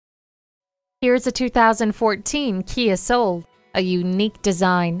Here's a 2014 Kia Soul. A unique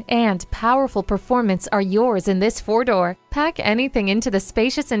design and powerful performance are yours in this four-door. Pack anything into the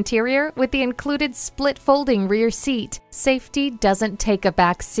spacious interior with the included split folding rear seat. Safety doesn't take a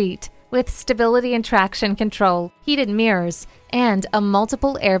back seat. With stability and traction control, heated mirrors, and a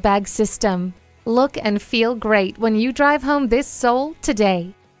multiple airbag system. Look and feel great when you drive home this Soul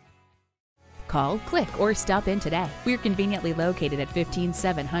today. Call, click, or stop in today. We're conveniently located at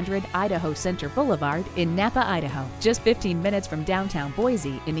 15700 Idaho Center Boulevard in Nampa, Idaho, just 15 minutes from downtown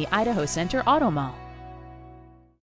Boise in the Idaho Center Auto Mall.